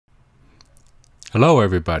Hello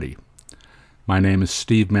everybody, my name is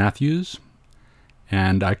Steve Matthews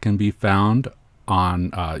and I can be found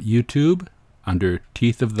on YouTube under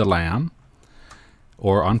Teeth of the Lamb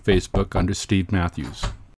or on Facebook under Steve Matthews.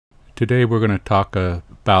 Today we're going to talk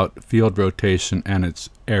about field rotation and its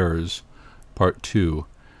errors, part 2.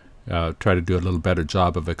 Try to do a little better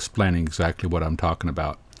job of explaining exactly what I'm talking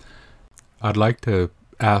about. I'd like to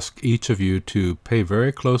ask each of you to pay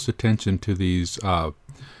very close attention to these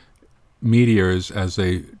meteors as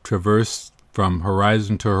they traverse from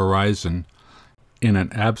horizon to horizon in an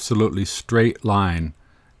absolutely straight line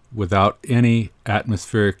without any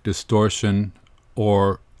atmospheric distortion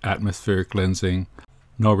or atmospheric lensing,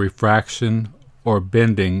 no refraction or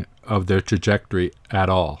bending of their trajectory at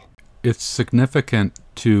all. It's significant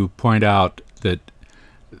to point out that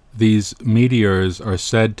these meteors are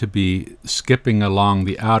said to be skipping along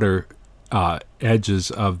the outer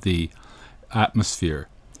edges of the atmosphere,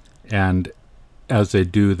 and as they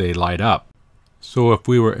do, they light up. So if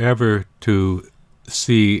we were ever to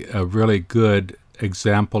see a really good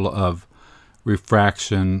example of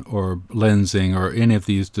refraction or lensing or any of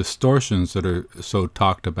these distortions that are so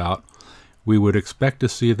talked about, we would expect to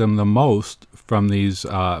see them the most from these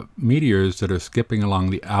meteors that are skipping along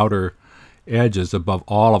the outer edges above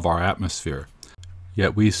all of our atmosphere.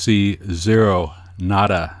 Yet we see zero,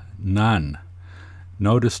 nada, none,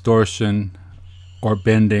 no distortion or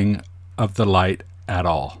bending of the light at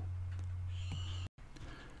all.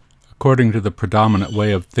 According to the predominant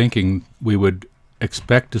way of thinking, we would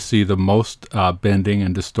expect to see the most bending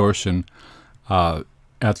and distortion at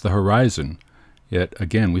the horizon. Yet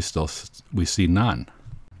again, we see none.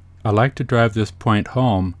 I like to drive this point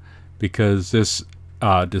home because this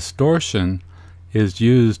distortion is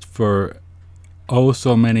used for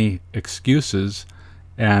so many excuses,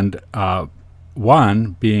 and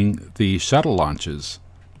one being the shuttle launches.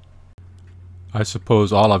 I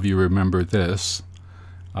suppose all of you remember this,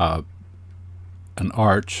 an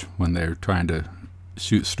arch when they're trying to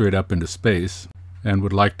shoot straight up into space, and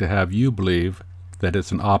would like to have you believe that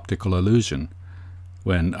it's an optical illusion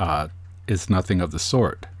when it's nothing of the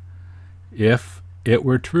sort. If it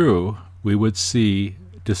were true, we would see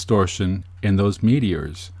distortion in those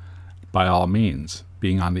meteors, by all means,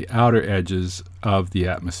 being on the outer edges of the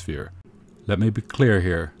atmosphere. Let me be clear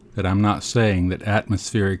here that I'm not saying that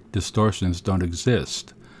atmospheric distortions don't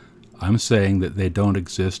exist. I'm saying that they don't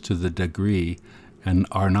exist to the degree and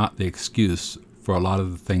are not the excuse for a lot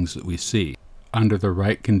of the things that we see. Under the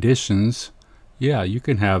right conditions, yeah, you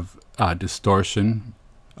can have distortion.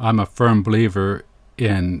 I'm a firm believer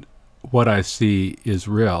in what I see is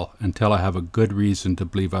real until I have a good reason to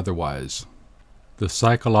believe otherwise. The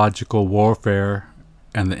psychological warfare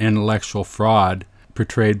and the intellectual fraud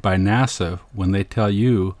portrayed by NASA when they tell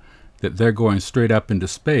you that they're going straight up into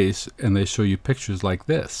space and they show you pictures like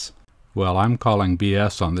this. Well, I'm calling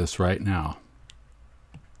BS on this right now.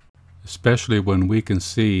 Especially when we can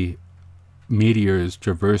see meteors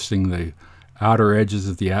traversing the outer edges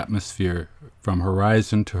of the atmosphere from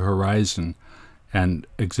horizon to horizon and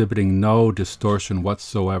exhibiting no distortion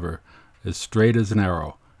whatsoever, as straight as an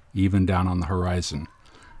arrow, even down on the horizon.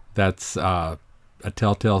 That's a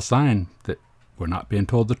telltale sign that we're not being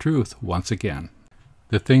told the truth once again.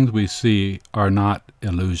 The things we see are not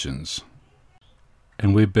illusions.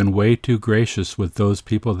 And we've been way too gracious with those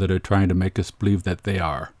people that are trying to make us believe that they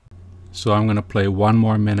are. So I'm going to play one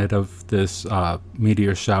more minute of this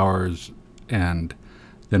meteor showers, and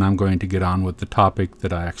then I'm going to get on with the topic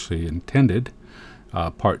that I actually intended,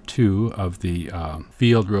 part 2 of the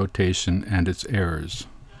field rotation and its errors.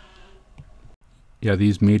 Yeah,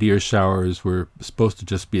 these meteor showers were supposed to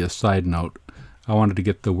just be a side note. I wanted to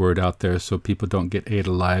get the word out there so people don't get ate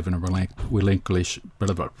alive and relinquish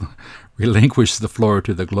the floor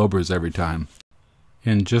to the Globers every time.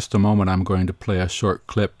 In just a moment, I'm going to play a short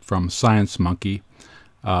clip from Science Monkey,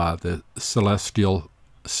 the celestial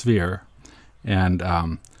sphere,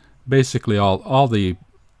 and basically all the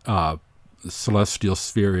celestial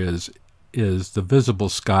sphere is the visible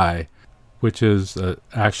sky, which is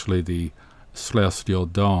actually the celestial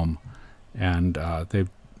dome, and they've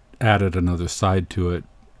added another side to it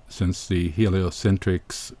since the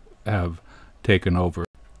heliocentrics have taken over.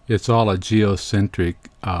 It's all a geocentric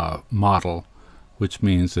model, which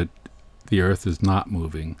means that the Earth is not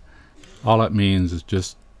moving. All it means is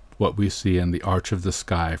just what we see in the arch of the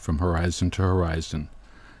sky from horizon to horizon.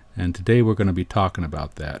 And today we're going to be talking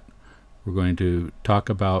about that. We're going to talk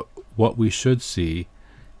about what we should see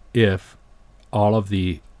if all of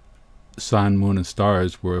the sun, moon, and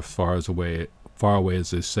stars were as far away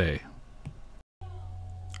as they say.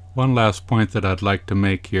 One last point that I'd like to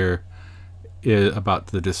make here is about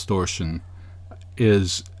the distortion.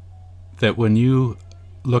 is that when you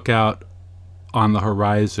look out on the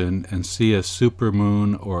horizon and see a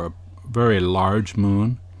supermoon or a very large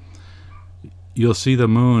moon, you'll see the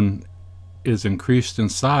moon is increased in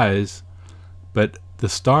size, but the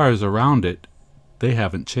stars around it, they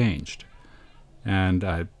haven't changed. And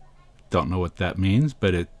I don't know what that means,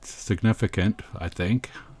 but it's significant, I think.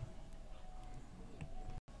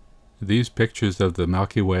 These pictures of the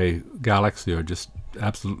Milky Way galaxy are just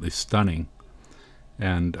absolutely stunning.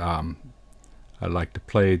 And I'd like to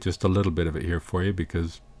play just a little bit of it here for you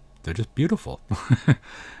because they're just beautiful.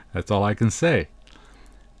 That's all I can say.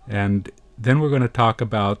 And then we're going to talk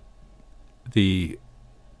about the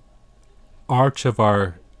arch of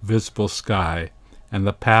our visible sky and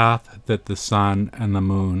the path that the sun and the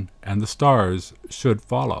moon and the stars should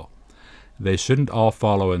follow. They shouldn't all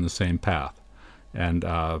follow in the same path. And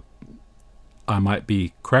I might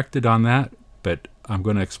be corrected on that, but I'm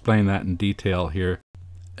going to explain that in detail here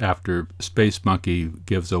after Space Monkey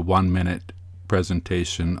gives a 1-minute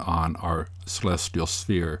presentation on our celestial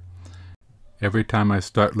sphere. Every time I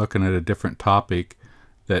start looking at a different topic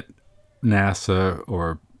that NASA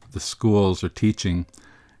or the schools are teaching,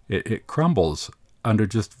 it crumbles under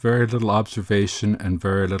just very little observation and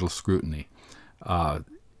very little scrutiny.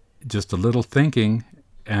 Just a little thinking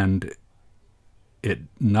and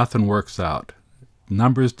nothing works out.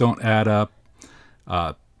 Numbers don't add up,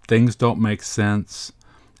 things don't make sense,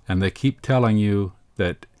 and they keep telling you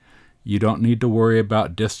that you don't need to worry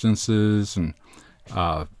about distances, and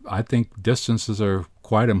I think distances are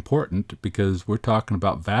quite important because we're talking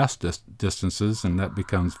about vast distances, and that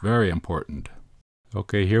becomes very important.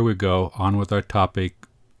 Okay, here we go, on with our topic,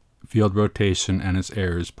 field rotation and its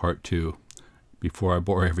errors, part 2, before I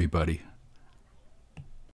bore everybody.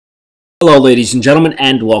 Hello ladies and gentlemen,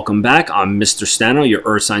 and welcome back. I'm Mr. Stano, your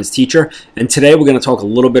Earth Science teacher, and today we're going to talk a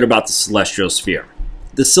little bit about the celestial sphere.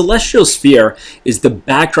 The celestial sphere is the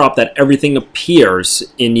backdrop that everything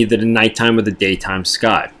appears in either the nighttime or the daytime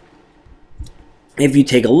sky. If you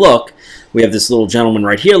take a look, we have this little gentleman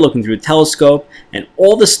right here looking through a telescope, and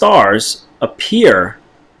all the stars appear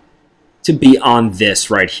to be on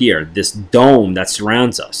this right here, this dome that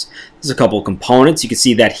surrounds us. There's a couple of components. You can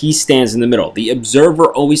see that he stands in the middle. The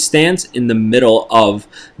observer always stands in the middle of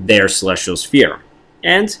their celestial sphere.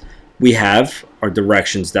 And we have our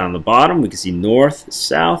directions down the bottom. We can see north,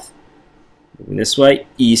 south, moving this way,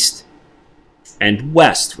 east, and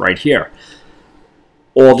west right here.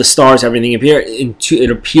 All the stars, everything appear,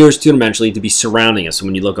 it appears two-dimensionally to be surrounding us. So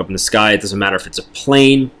when you look up in the sky, it doesn't matter if it's a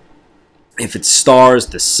plane, if it's stars,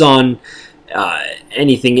 the sun,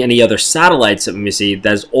 anything, any other satellites that we may see,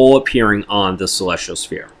 that is all appearing on the celestial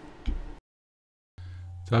sphere.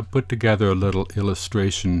 So I've put together a little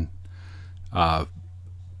illustration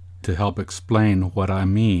to help explain what I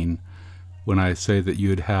mean when I say that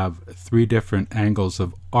you'd have 3 different angles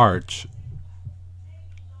of arch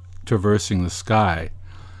traversing the sky.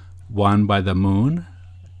 One by the moon,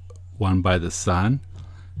 one by the sun,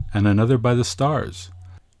 and another by the stars.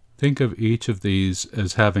 Think of each of these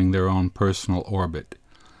as having their own personal orbit.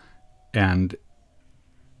 And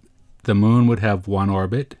the moon would have one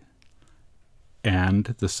orbit, and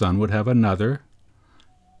the sun would have another,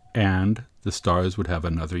 and the stars would have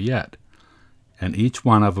another yet. And each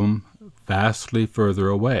one of them vastly further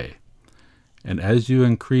away. And as you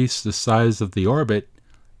increase the size of the orbit,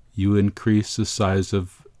 you increase the size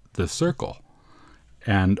of the circle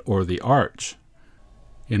or the arch.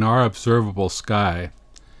 In our observable sky,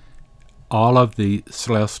 all of the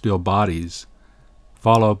celestial bodies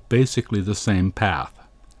follow basically the same path.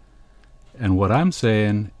 And what I'm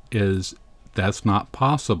saying is that's not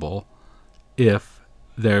possible if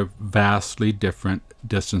they're vastly different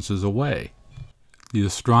distances away. The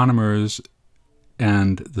astronomers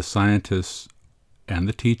and the scientists and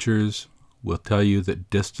the teachers will tell you that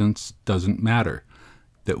distance doesn't matter,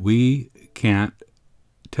 that we can't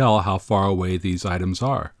tell how far away these items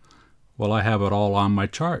are. Well, I have it all on my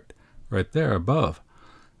chart right there above.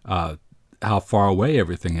 How far away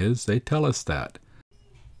everything is, they tell us that.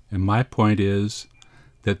 And my point is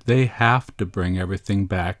that they have to bring everything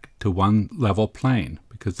back to one level plane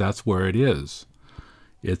because that's where it is.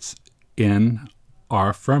 It's in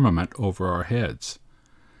our firmament over our heads.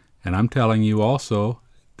 And I'm telling you also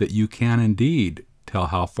that you can indeed tell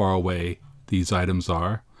how far away these items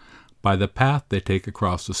are by the path they take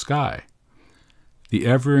across the sky. The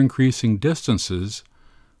ever-increasing distances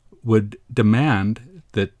would demand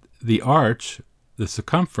that the arch, the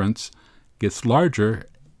circumference, gets larger,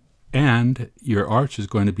 and your arch is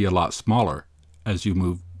going to be a lot smaller as you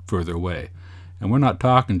move further away. And we're not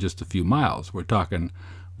talking just a few miles. We're talking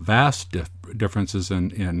vast differences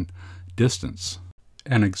in distance.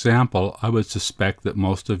 an example, I would suspect that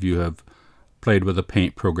most of you have played with a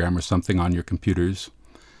paint program or something on your computers.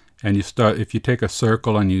 And if you take a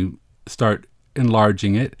circle and you start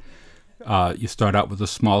enlarging it, you start out with a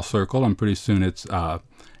small circle, and pretty soon it's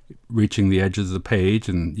reaching the edges of the page,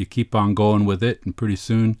 and you keep on going with it, and pretty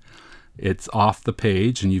soon it's off the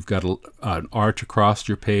page, and you've got an arch across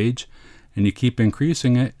your page, and you keep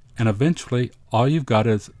increasing it, and eventually all you've got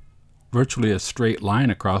is virtually a straight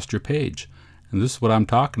line across your page. And this is what I'm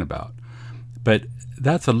talking about. But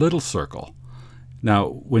that's a little circle. Now,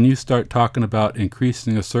 when you start talking about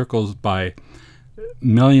increasing the circles by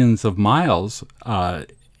millions of miles,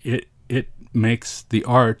 it makes the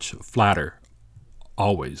arch flatter,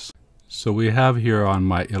 always. So we have here on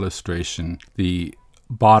my illustration the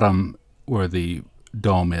bottom where the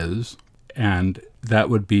dome is, and that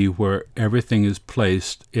would be where everything is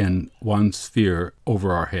placed in one sphere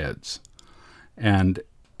over our heads. And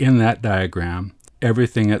in that diagram,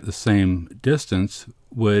 everything at the same distance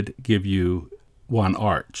would give you one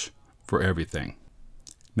arch for everything.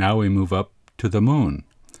 Now we move up to the moon.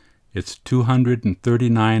 It's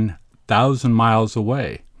 239,000 miles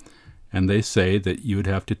away, and they say that you would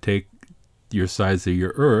have to take your size of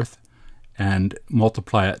your Earth and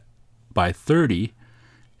multiply it by 30,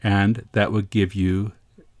 and that would give you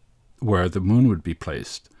where the moon would be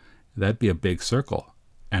placed. That'd be a big circle,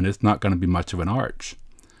 and it's not going to be much of an arch.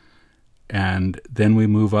 And then we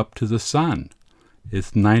move up to the sun.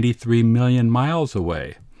 It's 93 million miles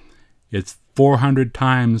away. It's 400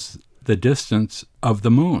 times the distance of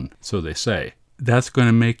the moon, so they say. That's going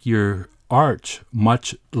to make your arch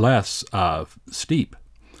much less steep.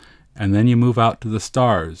 And then you move out to the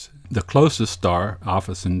stars. The closest star,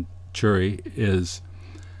 Alpha Centauri, is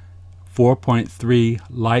 4.3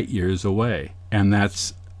 light years away, and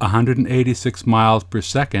that's 186 miles per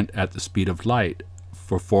second at the speed of light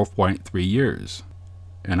for 4.3 years.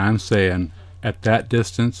 And I'm saying at that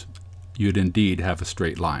distance, you'd indeed have a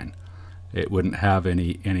straight line. It wouldn't have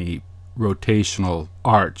any rotational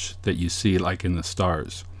arch that you see like in the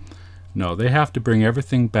stars. No, they have to bring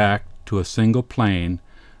everything back to a single plane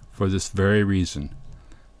for this very reason.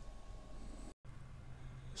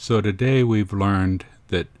 So today we've learned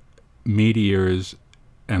that meteors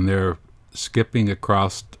and their skipping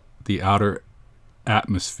across the outer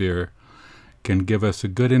atmosphere can give us a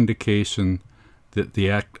good indication that the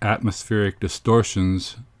atmospheric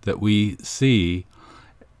distortions that we see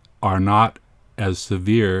are not as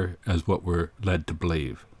severe as what we're led to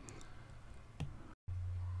believe.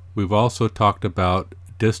 We've also talked about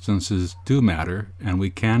distances do matter, and we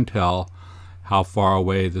can tell how far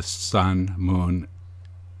away the sun, moon,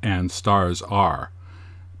 and stars are,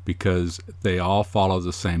 because they all follow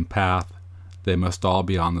the same path. They must all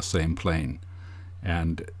be on the same plane,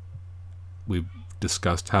 and we've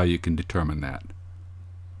discussed how you can determine that.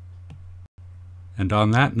 And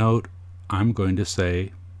on that note, I'm going to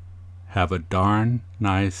say, have a darn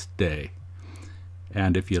nice day.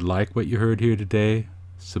 And if you like what you heard here today,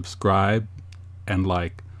 subscribe and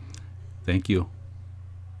like. Thank you.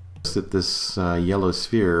 That this yellow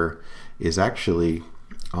sphere is actually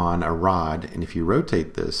on a rod, and if you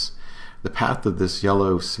rotate this, the path of this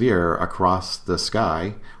yellow sphere across the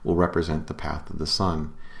sky will represent the path of the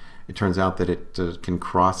sun. It turns out that it can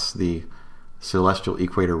cross the celestial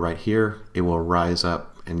equator right here. It will rise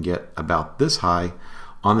up and get about this high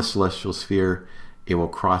on the celestial sphere. It will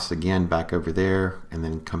cross again back over there and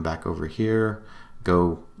then come back over here,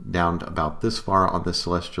 go down to about this far on the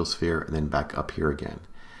celestial sphere, and then back up here again.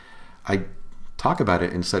 I talk about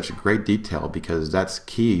it in such great detail because that's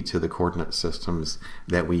key to the coordinate systems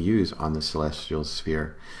that we use on the celestial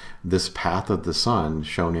sphere. This path of the sun,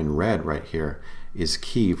 shown in red right here, is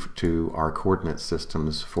key to our coordinate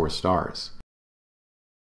systems for stars.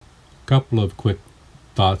 A couple of quick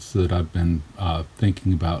thoughts that I've been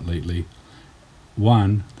thinking about lately.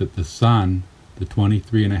 One, that the sun, the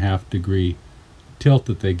 23.5 degree tilt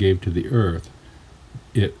that they gave to the Earth,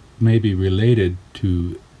 it may be related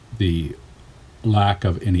to the lack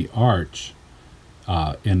of any arch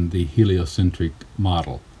in the heliocentric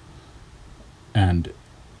model. And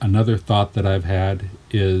another thought that I've had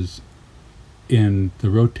is in the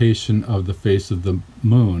rotation of the face of the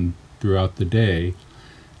moon throughout the day,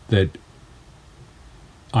 that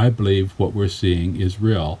I believe what we're seeing is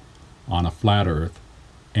real on a flat Earth,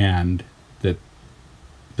 and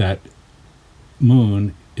that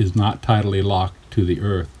moon is not tidally locked to the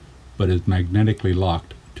Earth, but is magnetically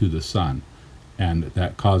locked to the sun, and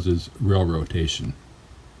that causes real rotation.